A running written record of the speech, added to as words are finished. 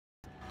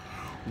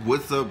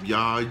What's up,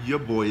 y'all? Your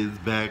boy is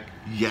back.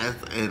 Yes,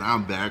 and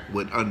I'm back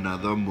with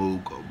another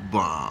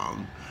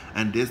mukbang.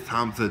 And this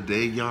time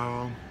today,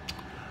 y'all,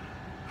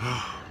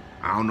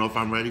 I don't know if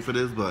I'm ready for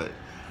this, but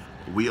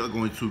we are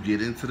going to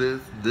get into this.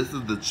 This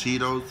is the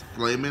Cheetos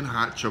Flamin'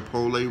 Hot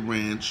Chipotle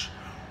Ranch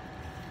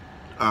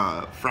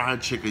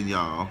fried chicken,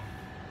 y'all.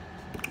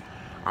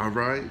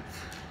 Alright.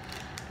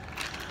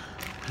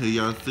 Here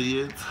y'all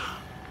see it.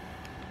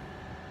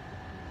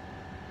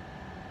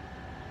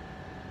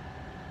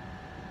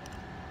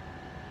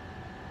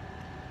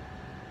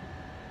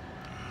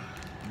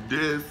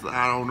 This,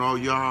 I don't know,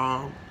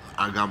 y'all.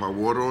 I got my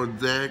water on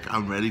deck.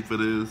 I'm ready for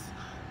this.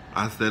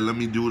 I said, let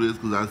me do this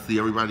because I see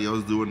everybody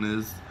else doing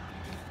this.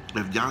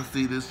 If y'all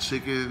see this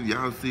chicken,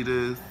 y'all see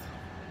this.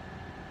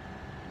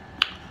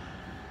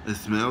 It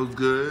smells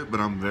good, but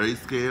I'm very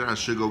scared. I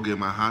should go get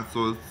my hot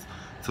sauce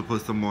to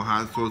put some more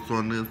hot sauce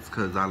on this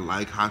because I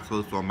like hot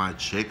sauce on my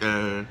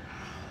chicken.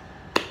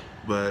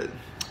 But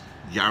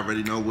y'all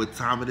already know what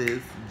time it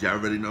is. Y'all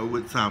already know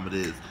what time it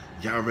is.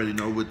 Y'all already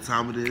know what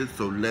time it is,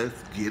 so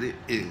let's get it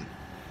in.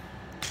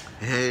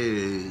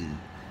 Hey,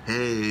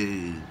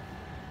 hey.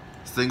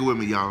 Sing it with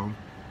me, y'all.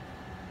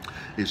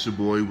 It's your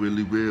boy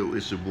Willie Will.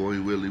 It's your boy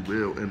Willie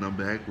Will, and I'm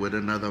back with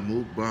another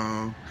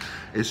mukbang.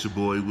 It's your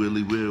boy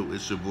Willie Will.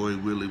 It's your boy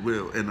Willie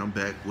Will, and I'm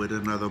back with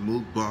another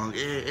mukbang.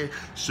 Yeah,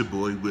 it's your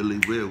boy Willie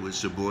Will.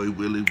 It's your boy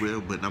Willie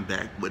Will, but I'm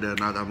back with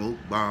another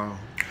mukbang.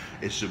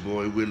 It's your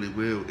boy Willie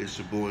Will. It's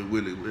your boy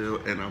Willie Will,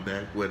 and I'm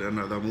back with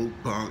another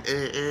mukbang.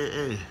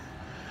 Hey.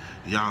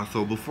 Y'all,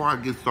 so before I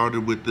get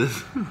started with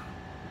this,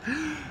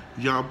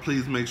 y'all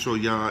please make sure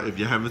y'all, if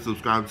you haven't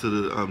subscribed to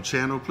the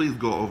channel, please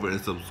go over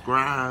and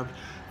subscribe.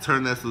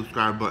 Turn that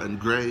subscribe button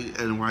gray,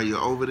 and while you're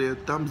over there,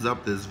 thumbs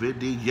up this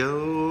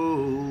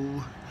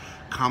video.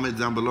 Comment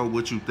down below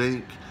what you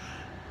think,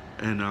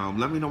 and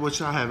let me know what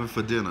y'all having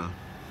for dinner.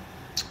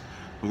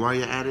 While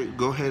you're at it,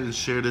 go ahead and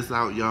share this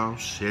out, y'all.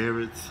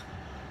 Share it.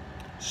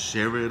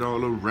 Share it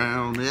all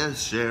around. Yeah,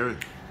 share it.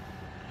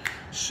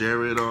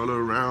 Share it all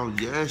around.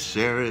 Yeah,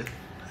 share it.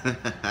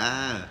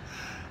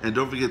 And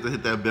don't forget to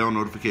hit that bell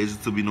notification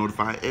to be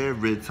notified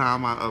every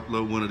time I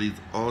upload one of these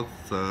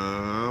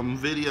awesome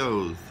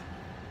videos.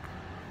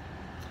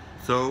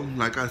 So,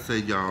 like I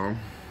said, y'all,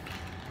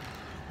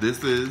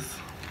 this is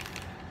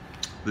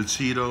the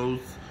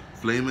Cheetos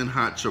Flamin'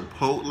 Hot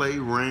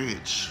Chipotle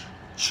Ranch.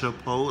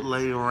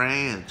 Chipotle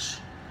Ranch.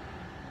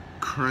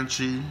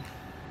 Crunchy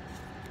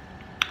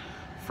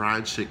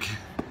fried chicken.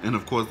 And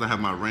of course I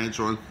have my ranch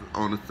on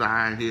the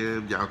side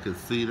here. Y'all can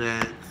see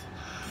that.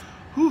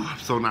 Whew, I'm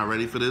so not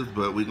ready for this,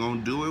 but we're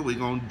gonna do it. We're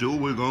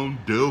gonna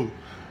do.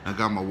 I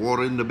got my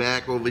water in the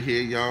back over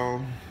here,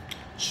 y'all.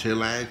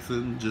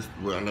 Chillaxing. Just,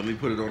 well, let me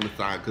put it on the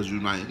side because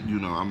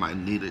I might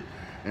need it.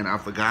 And I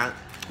forgot.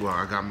 Well,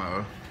 I got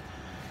my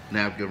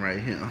napkin right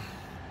here.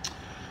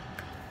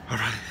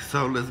 Alright,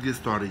 so let's get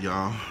started,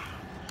 y'all.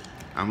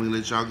 I'm gonna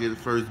let y'all get the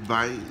first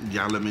bite.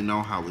 Y'all let me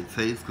know how it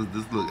tastes because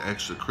this looks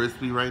extra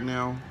crispy right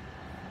now.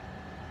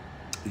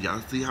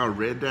 Y'all see how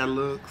red that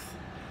looks?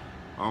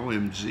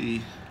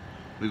 OMG.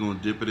 We're gonna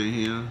dip it in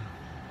here.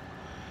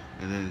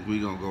 And then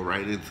we're gonna go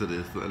right into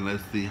this. And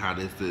let's see how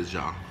this is,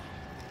 y'all.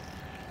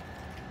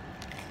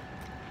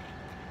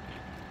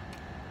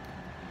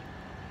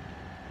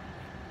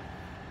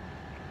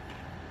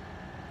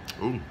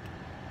 Ooh.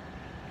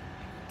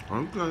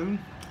 Okay.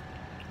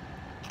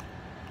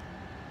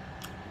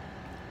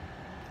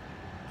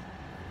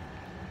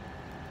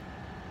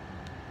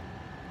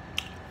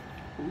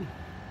 Ooh.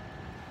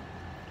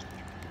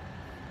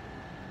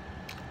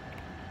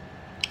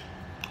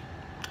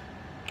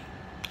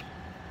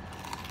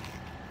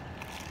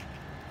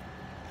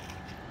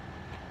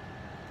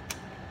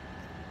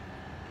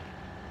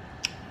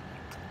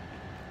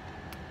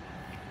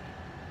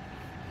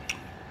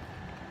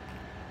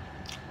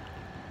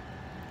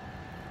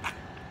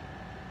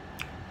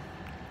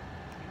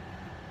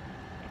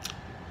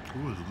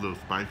 Ooh, it's a little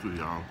spicy,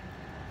 y'all.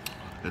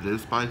 It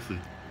is spicy.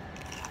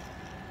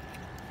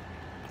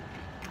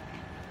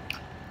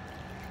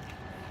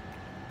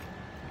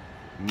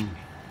 Ooh.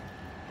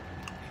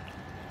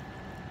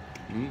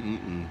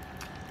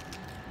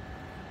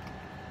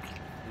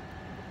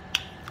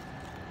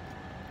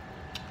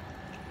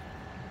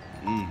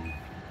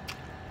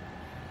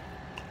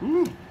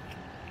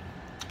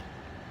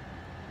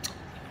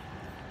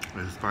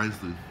 It's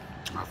spicy.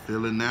 I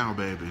feel it now,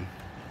 baby.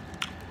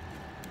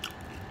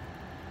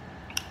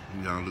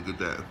 Y'all look at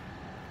that.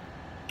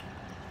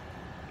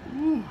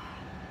 Ooh.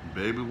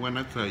 Baby, when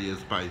I tell you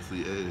it's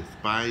spicy, it is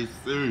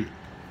spicy.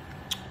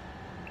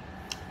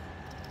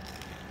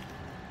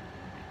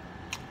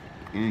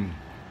 Mmm.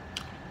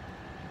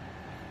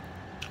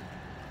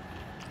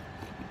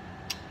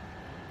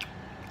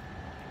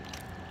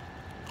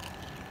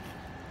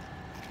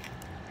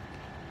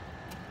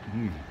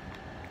 Mmm.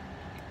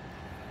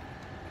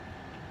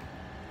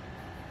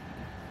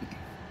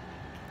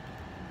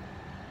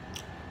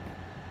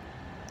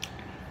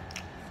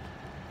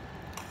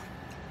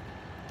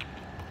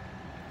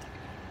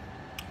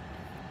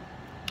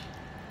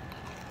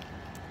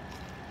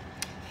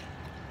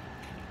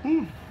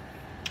 Ooh.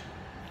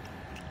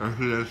 I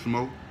hear that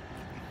smoke.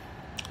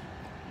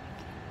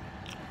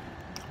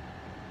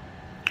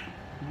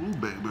 Ooh,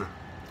 baby.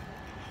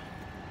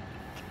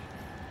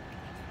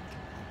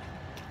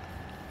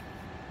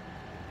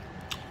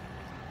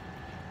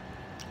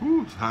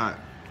 Ooh, it's hot.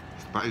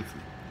 Spicy.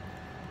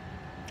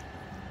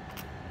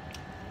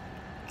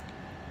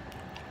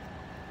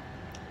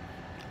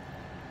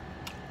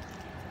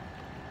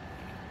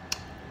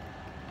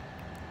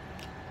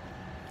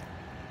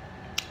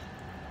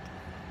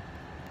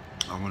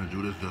 I want to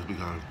do this just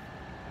because.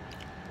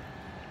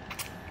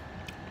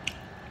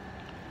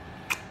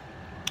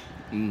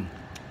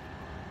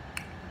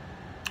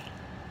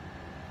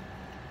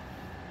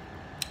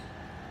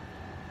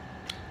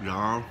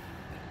 Y'all,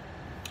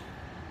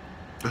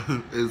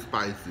 it's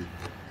spicy.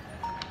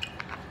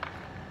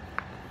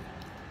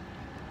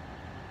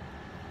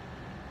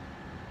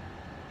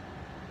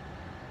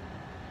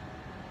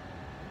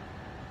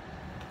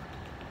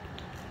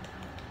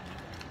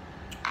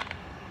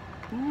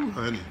 Ooh,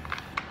 honey.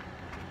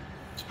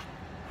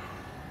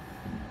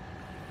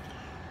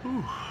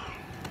 Ooh.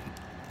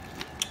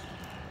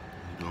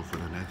 Go for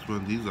the next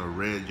one. These are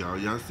red, y'all.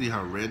 Y'all see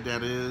how red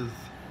that is?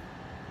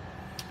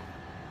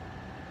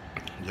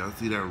 Y'all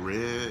see that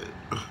red?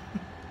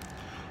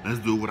 Let's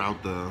do it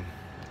without the...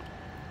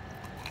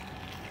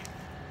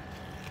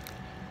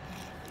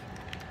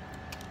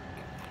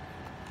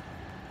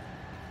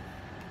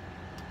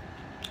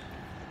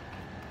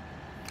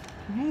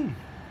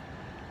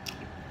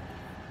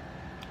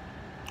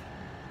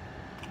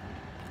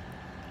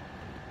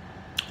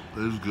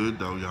 It's good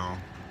though, y'all.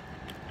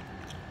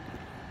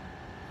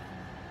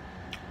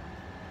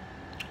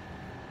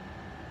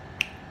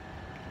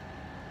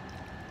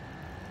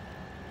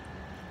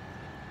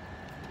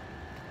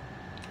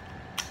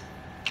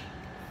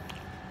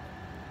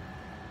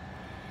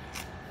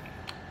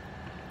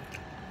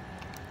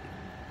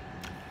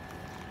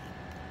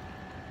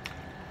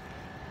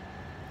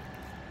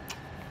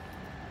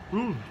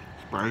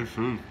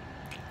 Spicy.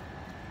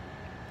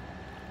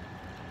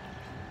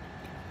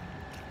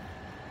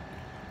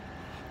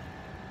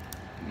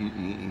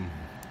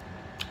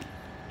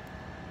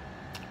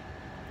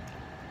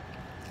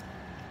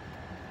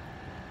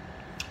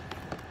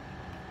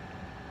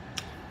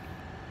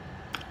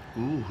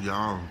 Ooh,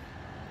 y'all.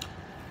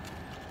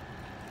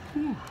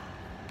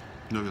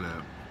 Look at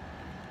that.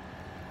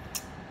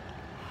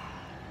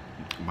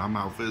 My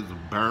mouth is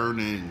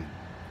burning.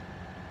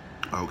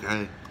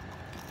 Okay.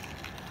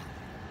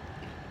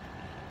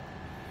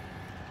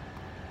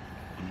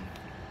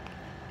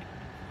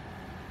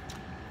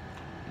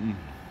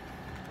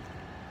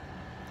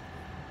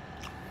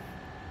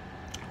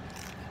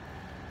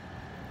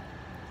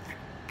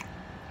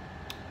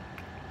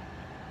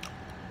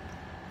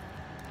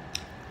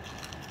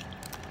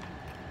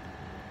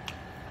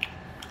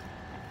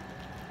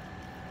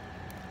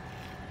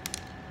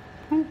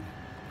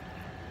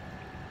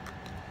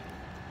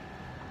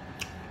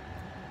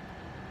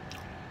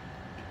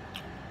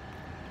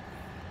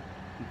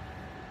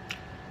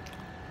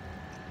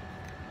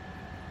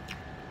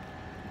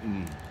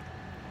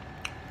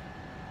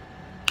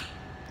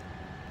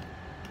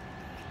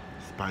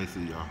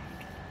 Spicy, y'all.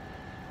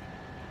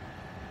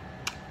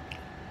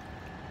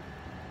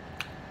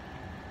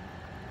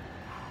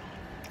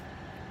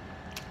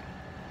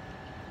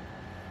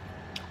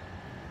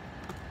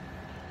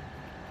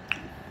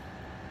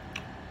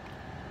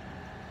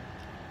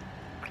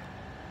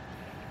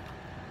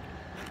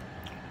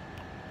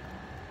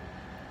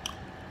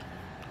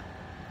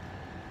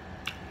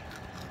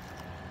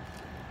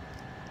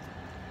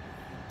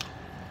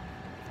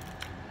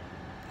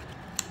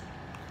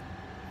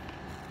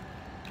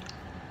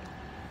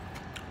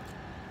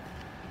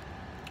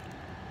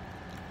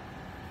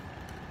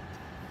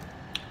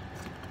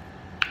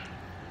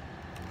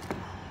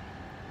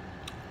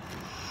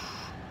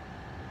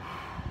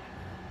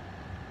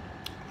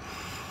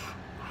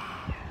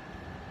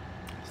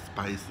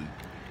 Spicy.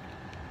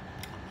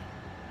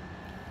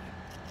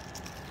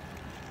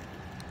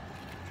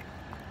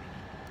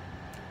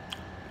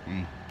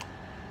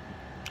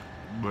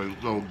 But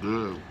it's so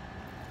good.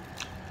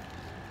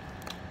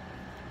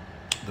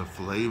 The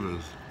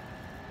flavors.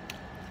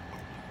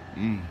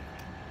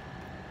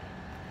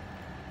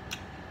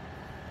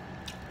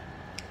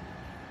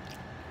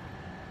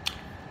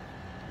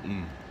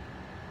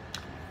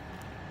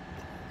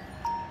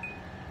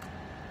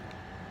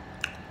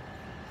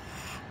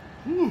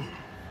 Whew,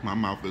 my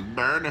mouth is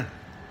burning.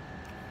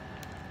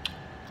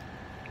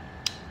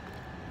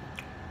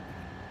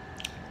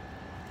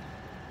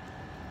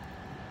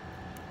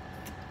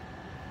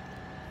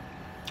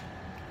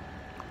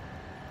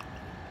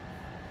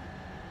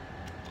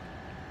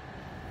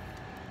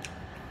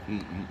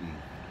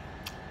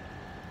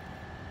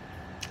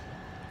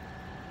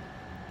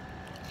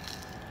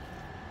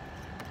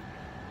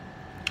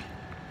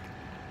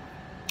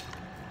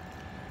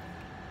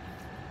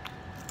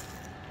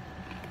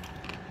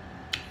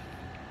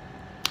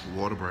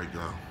 Water break,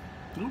 y'all.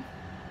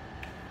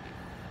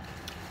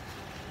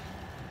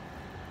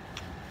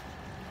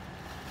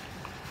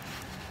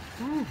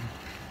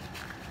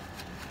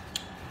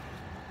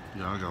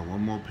 Y'all got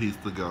one more piece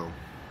to go.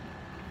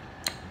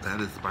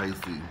 That is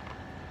spicy.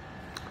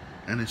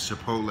 And it's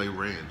Chipotle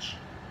ranch.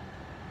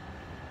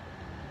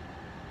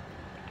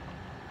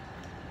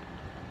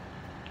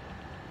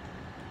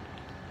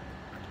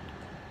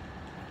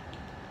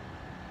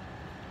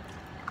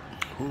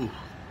 Ooh.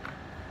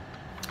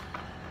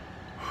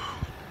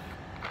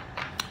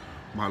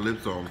 My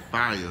lips are on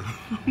fire.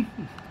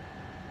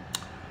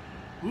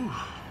 Ooh.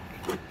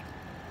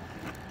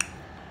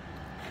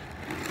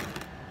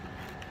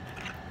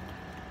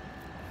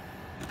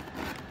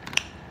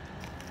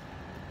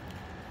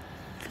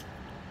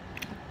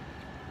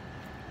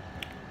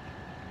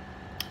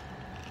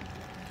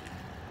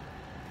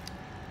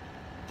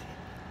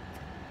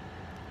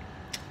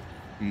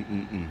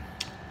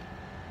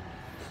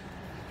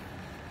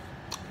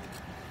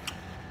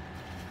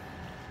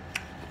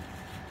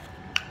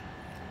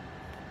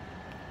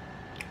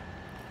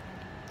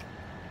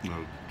 No,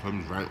 it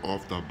comes right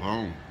off the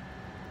bone.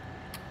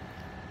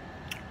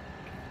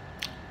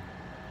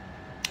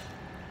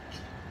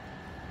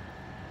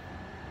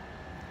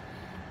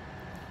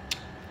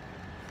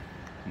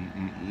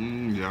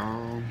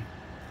 Y'all.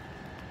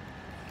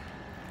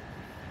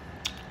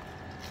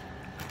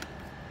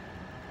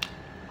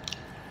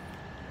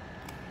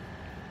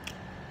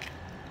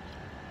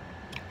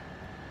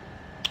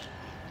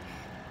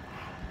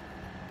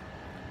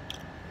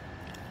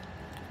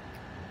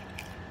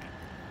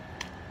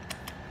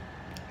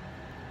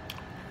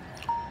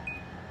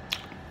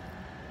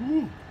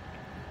 Ooh.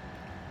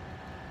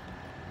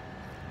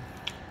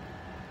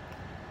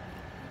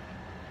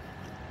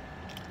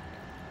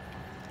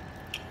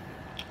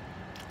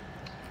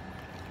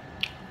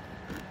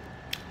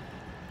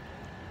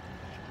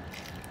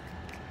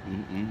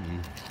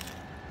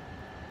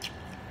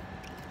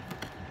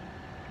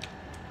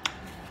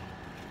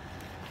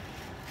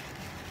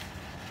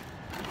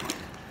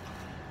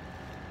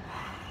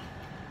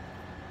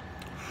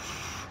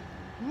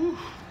 Whew,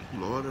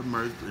 Lord have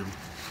mercy.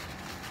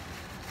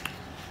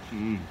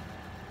 Ooh.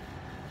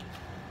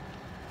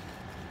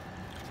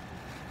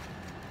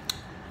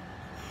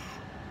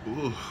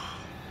 Ooh.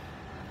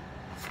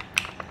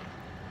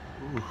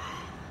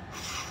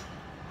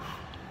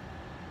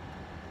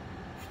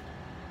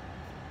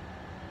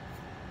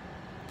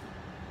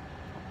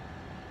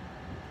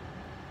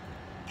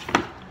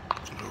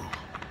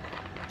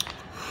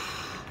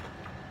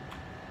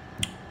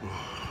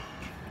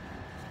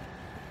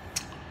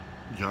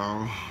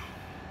 Y'all,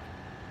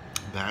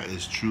 that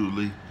is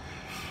truly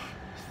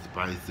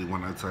spicy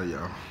when I tell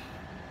y'all.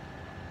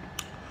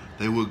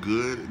 They were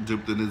good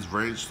dipped in this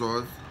ranch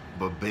sauce,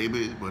 but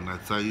baby, when I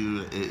tell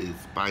you it is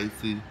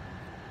spicy,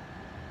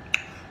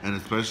 and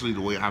especially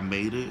the way I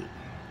made it,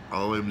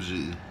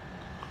 OMG.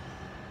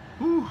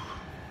 Whew.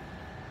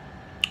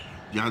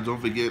 Y'all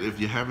don't forget, if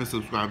you haven't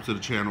subscribed to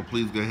the channel,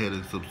 please go ahead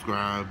and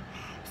subscribe.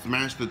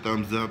 Smash the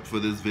thumbs up for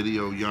this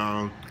video,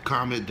 y'all.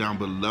 Comment down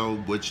below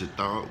what you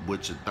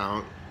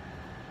thought.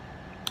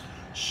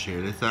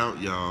 Share this out,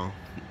 y'all.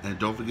 And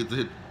don't forget to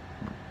hit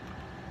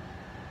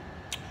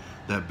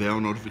that bell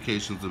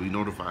notification to be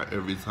notified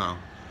every time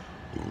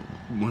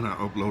when I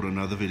upload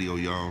another video,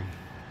 y'all.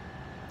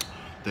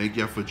 Thank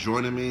y'all for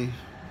joining me.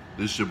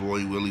 This is your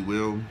boy, Willy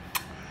Will.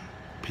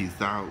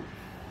 Peace out.